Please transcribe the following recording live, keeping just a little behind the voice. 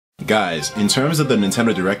Guys, in terms of the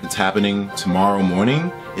Nintendo Direct that's happening tomorrow morning,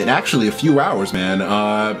 in actually a few hours, man,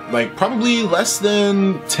 like probably less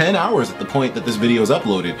than 10 hours at the point that this video is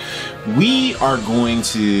uploaded, we are going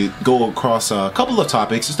to go across a couple of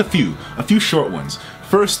topics, just a few short ones.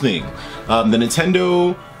 First thing, the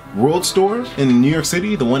Nintendo World Store in New York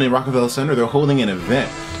City, the one in Rockefeller Center, they're holding an event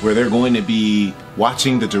where they're going to be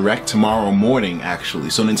watching the Direct tomorrow morning, actually.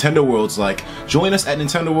 So Nintendo World's like, join us at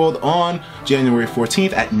Nintendo World on January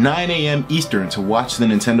 14th at 9 a.m. Eastern to watch the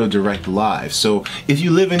Nintendo Direct live. So if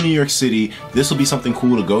you live in New York City, this will be something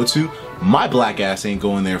cool to go to. My black ass ain't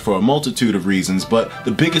going there for a multitude of reasons, but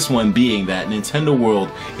the biggest one being that Nintendo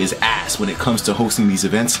World is ass when it comes to hosting these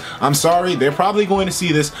events. I'm sorry, they're probably going to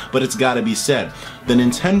see this, but it's gotta be said. The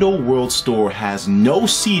Nintendo World Store has no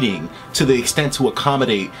seating to the extent to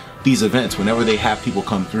accommodate these events whenever they have people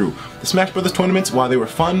come through. The Smash Brothers tournaments, while they were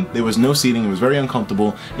fun, there was no seating, it was very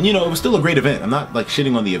uncomfortable, and you know, it was still a great event. I'm not like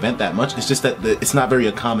shitting on the event that much, it's just that it's not very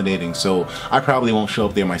accommodating, so I probably won't show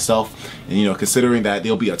up there myself. And you know, considering that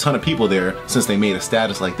there'll be a ton of people there since they made a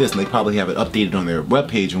status like this and they probably have it updated on their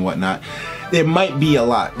webpage and whatnot, there might be a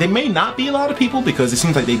lot. There may not be a lot of people because it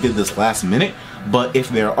seems like they did this last minute, but if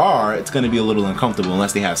there are, it's going to be a little uncomfortable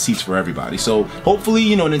unless they have seats for everybody. So hopefully,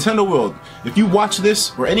 you know, Nintendo World, if you watch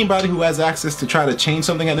this, or anybody who has access to try to change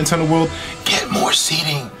something at Nintendo World, get more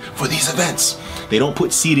seating for these events. They don't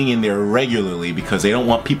put seating in there regularly because they don't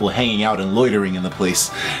want people hanging out and loitering in the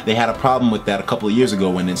place. They had a problem with that a couple of years ago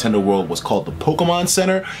when Nintendo World was called the Pokemon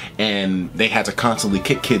Center, and they had to constantly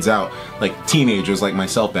kick kids out, like teenagers like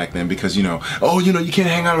myself back then, because, you know, oh, you know, you can't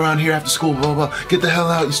hang out around here after school, blah, blah, blah. Get the hell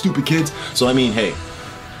out, you stupid kids. So, I mean, hey,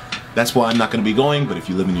 that's why I'm not going to be going, but if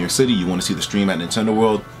you live in New York City, you want to see the stream at Nintendo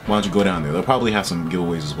World, why don't you go down there? They'll probably have some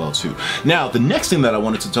giveaways as well, too. Now, the next thing that I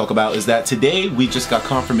wanted to talk about is that today we just got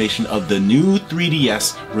confirmation of the new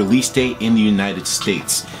 3DS release date in the United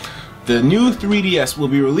States. The new 3DS will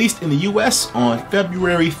be released in the US on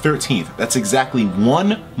February 13th. That's exactly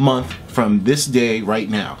 1 month from this day right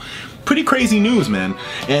now. Pretty crazy news, man.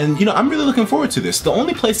 And you know, I'm really looking forward to this. The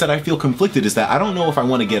only place that I feel conflicted is that I don't know if I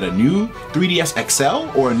want to get a new 3DS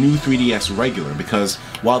XL or a new 3DS regular, because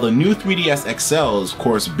while the new 3DS XL is of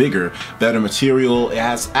course bigger, better material, it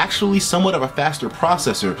has actually somewhat of a faster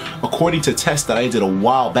processor according to tests that I did a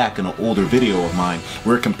while back in an older video of mine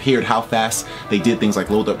where it compared how fast they did things like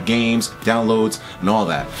load up games, downloads, and all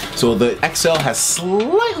that. So the XL has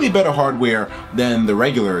slightly better hardware than the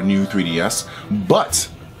regular new 3DS, but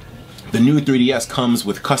the new 3DS comes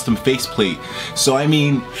with custom faceplate. So I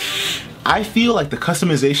mean, I feel like the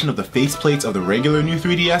customization of the faceplates of the regular new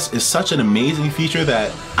 3DS is such an amazing feature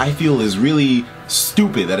that I feel is really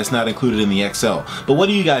stupid that it's not included in the XL. But what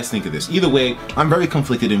do you guys think of this? Either way, I'm very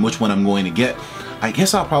conflicted in which one I'm going to get. I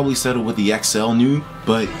guess I'll probably settle with the XL new,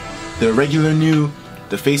 but the regular new,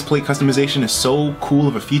 the faceplate customization is so cool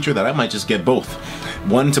of a feature that I might just get both.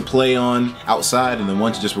 One to play on outside and then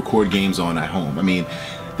one to just record games on at home. I mean,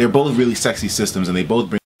 they're both really sexy systems and they both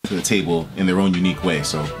bring to the table in their own unique way,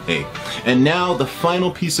 so hey. And now the final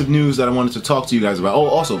piece of news that I wanted to talk to you guys about. Oh,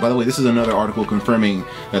 also, by the way, this is another article confirming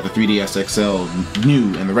that the 3DS XL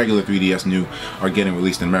new and the regular 3DS new are getting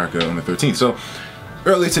released in America on the 13th. So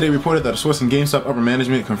earlier today reported that a source in GameStop upper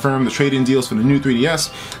management confirmed the trade-in deals for the new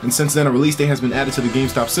 3DS, and since then a release date has been added to the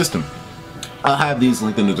GameStop system. I'll have these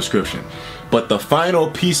linked in the description. But the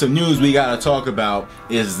final piece of news we gotta talk about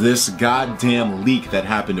is this goddamn leak that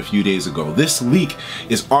happened a few days ago. This leak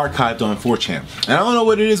is archived on 4chan. And I don't know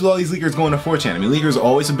what it is with all these leakers going to 4chan. I mean, leakers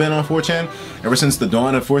always have been on 4chan, ever since the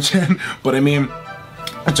dawn of 4chan. But I mean,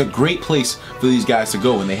 it's a great place for these guys to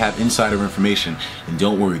go when they have insider information. And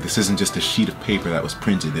don't worry, this isn't just a sheet of paper that was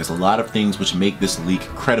printed. There's a lot of things which make this leak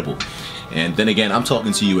credible. And then again, I'm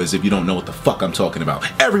talking to you as if you don't know what the fuck I'm talking about.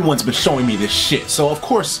 Everyone's been showing me this shit. So of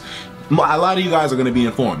course, a lot of you guys are going to be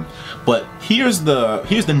informed. But here's the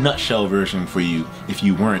nutshell version for you if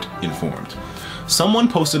you weren't informed. Someone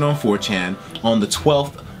posted on 4chan on the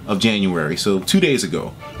 12th of January, so 2 days ago,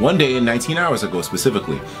 1 day and 19 hours ago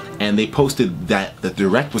specifically, and they posted that the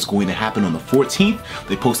Direct was going to happen on the 14th.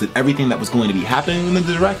 They posted everything that was going to be happening in the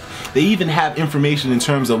Direct. They even have information in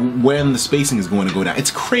terms of when the spacing is going to go down. It's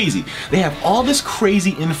crazy. They have all this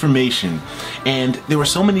crazy information, and there were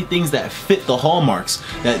so many things that fit the hallmarks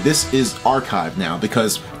that this is archived now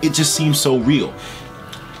because it just seems so real.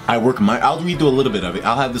 I'll read through a little bit of it.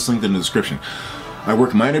 I'll have this linked in the description. I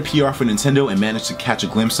work minor PR for Nintendo and managed to catch a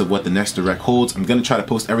glimpse of what the next Direct holds. I'm gonna try to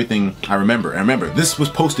post everything I remember. And remember, this was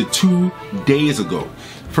posted 2 days ago.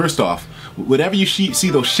 First off, Whenever you see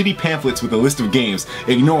those shitty pamphlets with a list of games,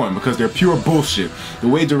 ignore them because they're pure bullshit. The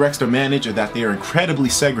way directs are managed are that they are incredibly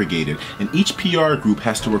segregated, and each PR group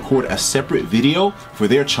has to record a separate video for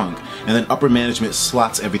their chunk, and then upper management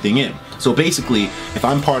slots everything in. So basically, if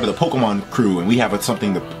I'm part of the Pokemon crew and we have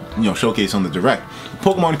something to showcase on the direct, the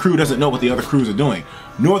Pokemon crew doesn't know what the other crews are doing,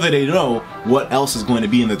 nor do they know what else is going to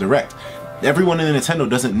be in the direct. Everyone in Nintendo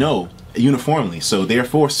doesn't know uniformly, so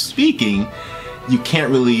therefore speaking, you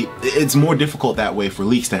can't really, it's more difficult that way for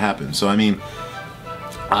leaks to happen. So I mean,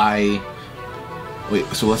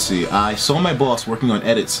 let's see, I saw my boss working on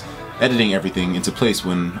editing everything into place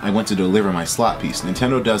when I went to deliver my slot piece.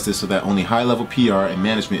 Nintendo does this so that only high-level PR and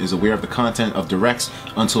management is aware of the content of directs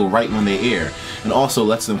until right when they air, and also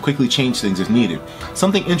lets them quickly change things if needed.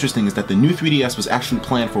 Something interesting is that the new 3DS was actually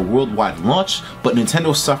planned for worldwide launch, but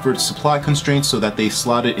Nintendo suffered supply constraints so that they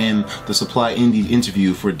slotted in the Supply Indie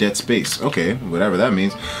interview for Dead Space. Okay, whatever that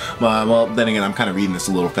means. Well, then again, I'm kind of reading this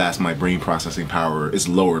a little fast. My brain processing power is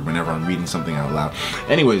lowered whenever I'm reading something out loud.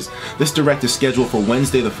 Anyways, this direct is scheduled for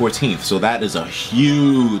Wednesday the 14th. So that is a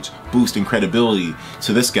huge boost in credibility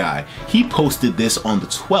to this guy. He posted this on the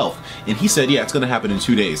 12th, and he said, yeah, it's gonna happen in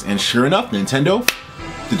 2 days. And sure enough, Nintendo,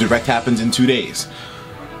 the direct happens in 2 days.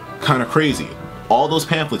 Kind of crazy. All those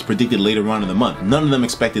pamphlets predicted later on in the month. None of them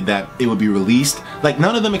expected that it would be released. Like,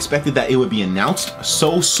 none of them expected that it would be announced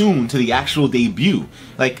so soon to the actual debut.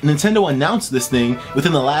 Like, Nintendo announced this thing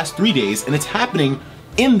within the last 3 days, and it's happening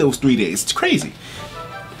in those 3 days. It's crazy.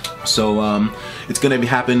 So, it's gonna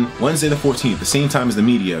happen Wednesday the 14th, the same time as the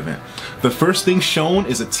media event. The first thing shown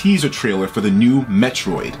is a teaser trailer for the new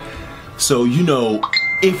Metroid. So,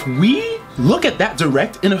 if we look at that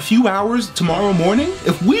direct in a few hours tomorrow morning,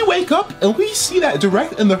 if we wake up and we see that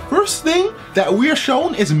direct and the first thing that we're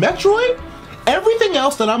shown is Metroid, everything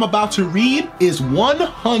else that I'm about to read is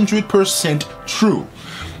 100% true.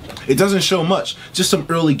 It doesn't show much, just some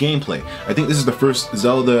early gameplay. I think this is the first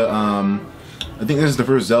Zelda,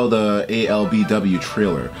 ALBW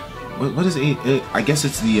trailer. What is I guess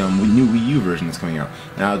it's the new Wii U version that's coming out.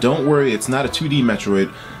 Now, don't worry, it's not a 2D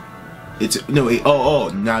Metroid.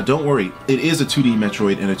 Now don't worry, it is a 2D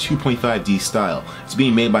Metroid in a 2.5D style. It's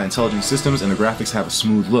being made by Intelligent Systems, and the graphics have a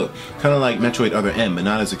smooth look, kind of like Metroid Other M, but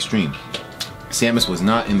not as extreme. Samus was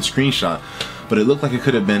not in the screenshot, but it looked like it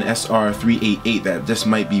could have been SR388. That just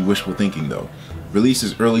might be wishful thinking though. Release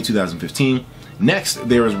is early 2015. Next,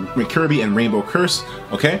 there is Kirby and Rainbow Curse.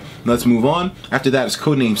 Okay, let's move on. After that is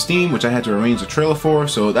Codename Steam, which I had to arrange a trailer for,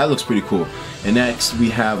 so that looks pretty cool. And next we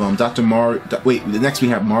have next we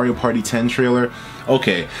have Mario Party 10 trailer.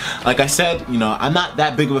 Okay, like I said, I'm not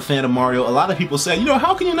that big of a fan of Mario. A lot of people say,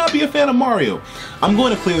 how can you not be a fan of Mario? I'm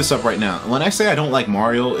going to clear this up right now. When I say I don't like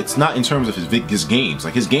Mario, it's not in terms of his games.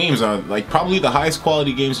 Like, his games are like probably the highest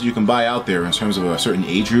quality games that you can buy out there in terms of a certain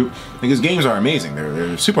age group. Like, his games are amazing.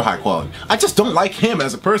 They're super high quality. I just don't like him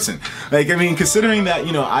as a person. Like, I mean, considering that,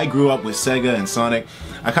 I grew up with Sega and Sonic,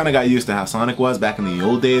 I kind of got used to how Sonic was back in the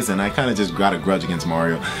old days, and I kind of just got a grudge against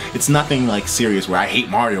Mario. It's nothing like serious where I hate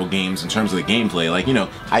Mario games in terms of the gameplay. Like,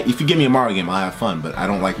 if you give me a Mario game, I'll have fun, but I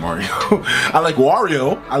don't like Mario. I like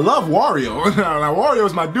Wario. I love Wario. Now,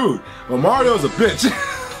 Wario's my dude, but Mario's a bitch.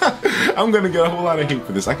 I'm gonna get a whole lot of hate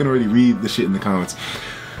for this. I can already read the shit in the comments.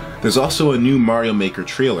 There's also a new Mario Maker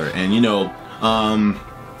trailer, and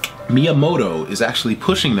Miyamoto is actually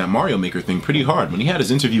pushing that Mario Maker thing pretty hard. When he had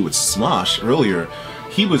his interview with Smosh earlier,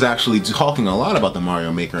 he was actually talking a lot about the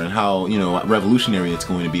Mario Maker and how, revolutionary it's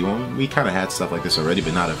going to be. Well, we kind of had stuff like this already,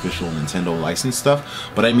 but not official Nintendo licensed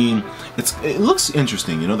stuff. But I mean, it looks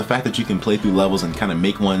interesting, the fact that you can play through levels and kind of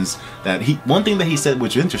make ones that one thing that he said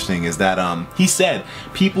which is interesting is that he said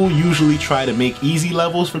people usually try to make easy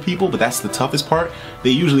levels for people, but that's the toughest part. They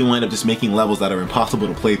usually wind up just making levels that are impossible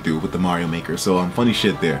to play through with the Mario Maker. So funny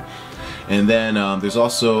shit there. And then there's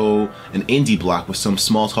also an indie block with some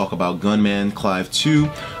small talk about Gunman Clive 2,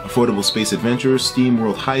 Affordable Space Adventures, Steam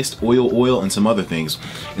World Heist, Oil, and some other things.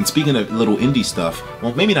 And speaking of little indie stuff,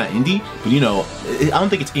 well, maybe not indie, but I don't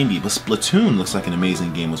think it's indie, but Splatoon looks like an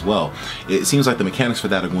amazing game as well. It seems like the mechanics for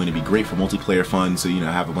that are going to be great for multiplayer fun, so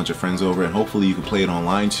have a bunch of friends over, and hopefully you can play it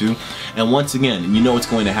online too. And once again, it's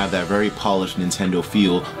going to have that very polished Nintendo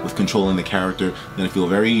feel with controlling the character. It's going to feel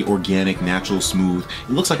very organic, natural, smooth.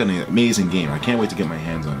 It looks like an amazing game. I can't wait to get my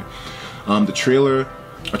hands on it.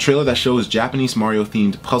 A trailer that shows Japanese Mario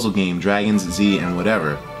themed puzzle game Dragons Z and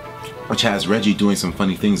whatever. which has Reggie doing some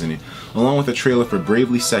funny things in it, along with a trailer for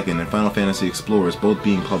Bravely Second and Final Fantasy Explorers, both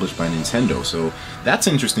being published by Nintendo. So that's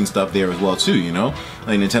interesting stuff there as well too, you know?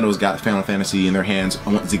 Like Nintendo's got Final Fantasy in their hands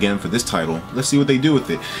once again for this title. Let's see what they do with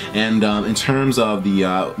it. And in terms of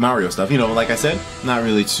the Mario stuff, you know, like I said, not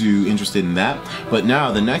really too interested in that. But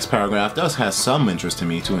now the next paragraph does have some interest to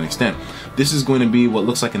me to an extent. This is going to be what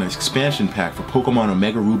looks like an expansion pack for Pokemon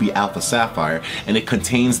Omega Ruby Alpha Sapphire, and it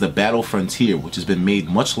contains the Battle Frontier, which has been made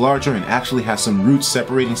much larger and actually has some route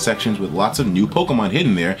separating sections with lots of new Pokemon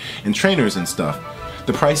hidden there and trainers and stuff.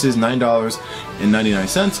 The price is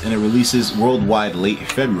 $9.99 and it releases worldwide late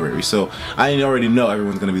February, so I already know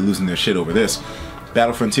everyone's going to be losing their shit over this.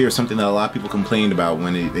 Battle Frontier is something that a lot of people complained about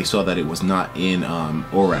when they saw that it was not in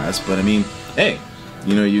ORAS, but I mean, hey,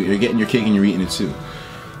 you know, you're getting your cake and you're eating it too.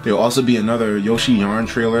 There'll also be another Yoshi Yarn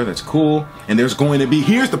trailer that's cool, and there's going to be,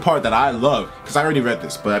 here's the part that I love, because I already read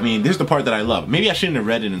this, but I mean, here's the part that I love. Maybe I shouldn't have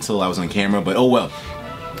read it until I was on camera, but oh well.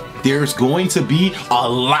 There's going to be a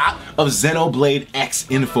lot of Xenoblade X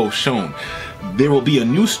info shown. There will be a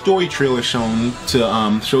new story trailer shown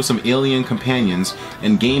to show some alien companions,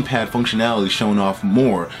 and gamepad functionality shown off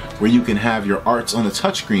more, where you can have your arts on the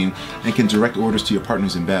touchscreen and can direct orders to your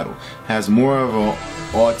partners in battle. Has more of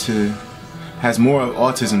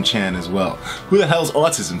Autism Chan as well. Who the hell's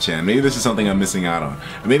Autism Chan? Maybe this is something I'm missing out on.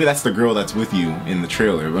 Or maybe that's the girl that's with you in the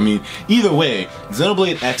trailer. I mean, either way,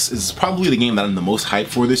 Xenoblade X is probably the game that I'm the most hyped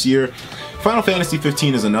for this year. Final Fantasy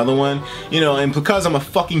 15 is another one, you know, and because I'm a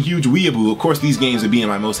fucking huge weeaboo, of course these games would be in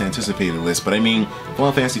my most anticipated list, but I mean,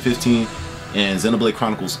 Final Fantasy 15 and Xenoblade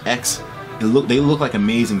Chronicles X, they look like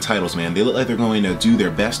amazing titles, man. They look like they're going to do their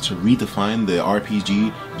best to redefine the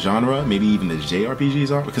RPG genre, maybe even the JRPGs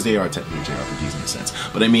are, because they are technically JRPGs in a sense.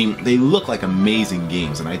 But I mean, they look like amazing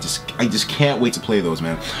games, and I just can't wait to play those,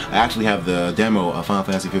 man. I actually have the demo of Final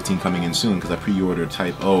Fantasy 15 coming in soon because I pre-ordered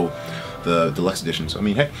Type O, the deluxe edition. So I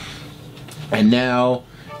mean, hey. And now,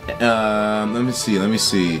 let me see.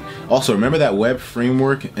 Also, remember that web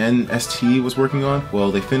framework NST was working on?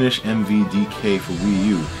 Well, they finished MVDK for Wii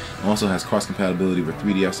U. Also has cross-compatibility with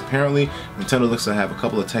 3DS apparently. Nintendo looks to have a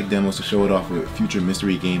couple of tech demos to show it off with future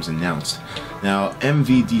mystery games announced. Now,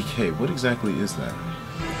 MVDK, what exactly is that?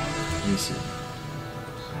 Let me see.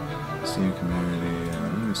 Steam community,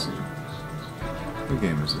 let me see. What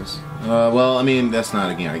game is this? Well, I mean, that's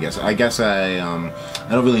not a game, I guess. I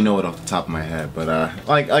don't really know it off the top of my head, but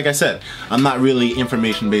like I said, I'm not really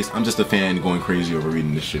information-based. I'm just a fan going crazy over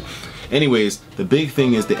reading this shit. Anyways, the big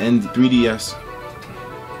thing is the N3DS.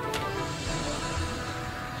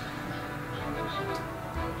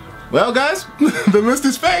 Well, guys, the list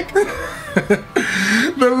is fake. The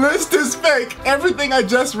list is fake. Everything I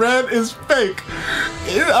just read is fake.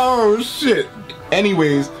 Oh, shit.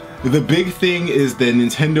 Anyways, the big thing is the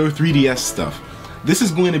Nintendo 3DS stuff. This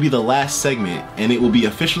is going to be the last segment, and it will be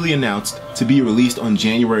officially announced to be released on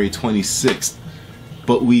January 26th.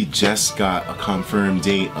 But we just got a confirmed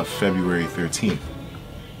date of February 13th.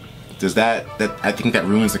 Does I think that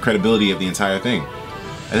ruins the credibility of the entire thing.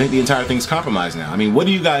 I think the entire thing's compromised now. I mean, what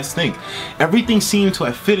do you guys think? Everything seemed to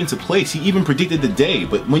have fit into place. He even predicted the day,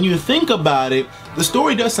 but when you think about it, the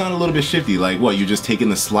story does sound a little bit shifty. Like, what, you're just taking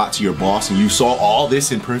the slot to your boss and you saw all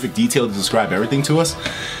this in perfect detail to describe everything to us?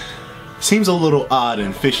 Seems a little odd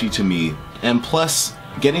and fishy to me. And plus,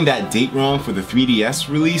 getting that date wrong for the 3DS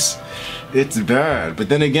release, it's bad. But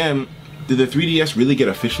then again, did the 3DS really get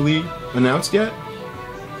officially announced yet?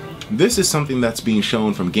 This is something that's being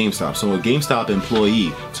shown from GameStop. So a GameStop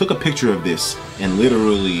employee took a picture of this and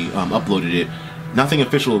literally uploaded it. Nothing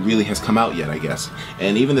official really has come out yet, I guess.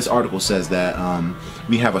 And even this article says that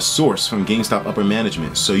we have a source from GameStop upper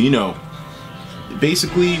management. So, you know,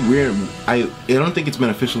 basically, I don't think it's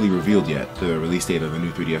been officially revealed yet, the release date of the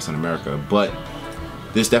new 3DS in America, but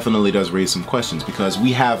this definitely does raise some questions because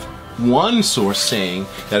we have one source saying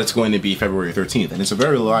that it's going to be February 13th, and it's a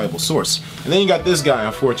very reliable source. And then you got this guy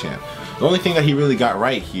on 4chan. The only thing that he really got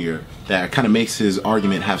right here that kind of makes his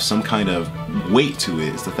argument have some kind of weight to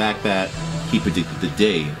it is the fact that he predicted the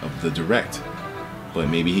day of the Direct. But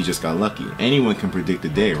maybe he just got lucky. Anyone can predict the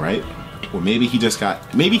day, right? Or maybe he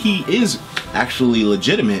is actually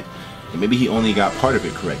legitimate, and maybe he only got part of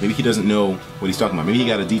it correct. Maybe he doesn't know what he's talking about. Maybe he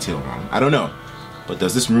got a detail wrong. I don't know. But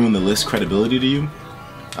does this ruin the list credibility to you?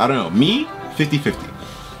 I don't know. Me, 50-50.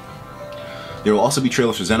 There will also be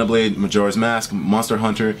trailers for Xenoblade, Majora's Mask, Monster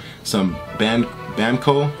Hunter, some Bandai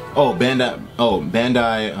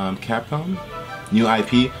Capcom, new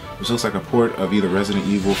IP, which looks like a port of either Resident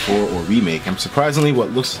Evil 4 or Remake, and surprisingly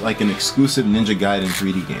what looks like an exclusive Ninja Gaiden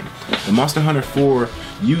 3D game. The Monster Hunter 4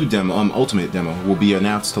 U demo, Ultimate demo, will be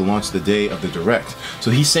announced to launch the day of the Direct.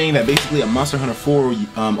 So he's saying that basically a Monster Hunter 4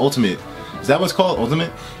 Ultimate, is that what's called?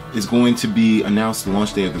 Ultimate? Is going to be announced the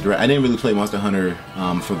launch day of the Direct. I didn't really play Monster Hunter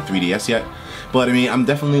for the 3DS yet, but I mean, I'm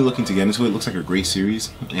definitely looking to get into it. It looks like a great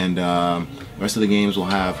series, and the rest of the games will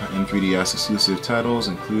have N3DS exclusive titles,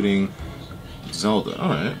 including Zelda.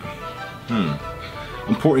 Alright.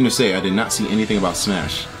 Important to say, I did not see anything about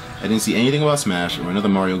Smash. I didn't see anything about Smash or another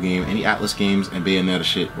Mario game, any Atlas games, and Bayonetta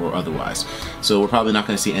shit or otherwise. So we're probably not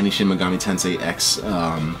going to see any Shin Megami Tensei X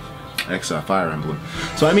Fire Emblem.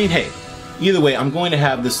 So I mean, hey, either way, I'm going to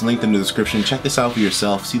have this linked in the description. Check this out for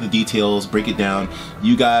yourself, see the details, break it down.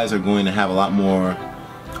 You guys are going to have a lot more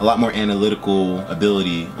analytical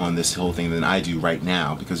ability on this whole thing than I do right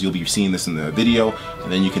now, because you'll be seeing this in the video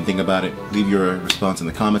and then you can think about it. Leave your response in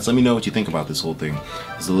the comments. Let me know what you think about this whole thing.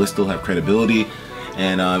 Does the list still have credibility?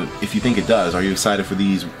 And if you think it does, are you excited for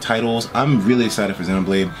these titles? I'm really excited for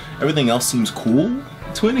Xenoblade. Everything else seems cool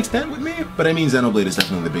to an extent with me, but I mean, Xenoblade is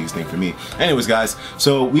definitely the biggest thing for me. Anyways guys,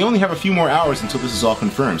 so we only have a few more hours until this is all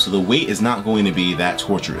confirmed, so the wait is not going to be that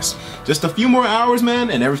torturous. Just a few more hours,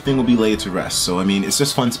 man, and everything will be laid to rest. So I mean, it's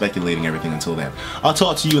just fun speculating everything until then. I'll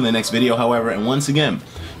talk to you in the next video, however, and once again,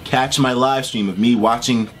 catch my live stream of me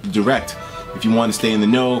watching the Direct if you want to stay in the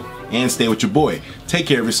know and stay with your boy. Take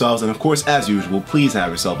care of yourselves, and of course, as usual, please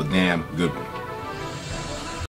have yourself a damn good one.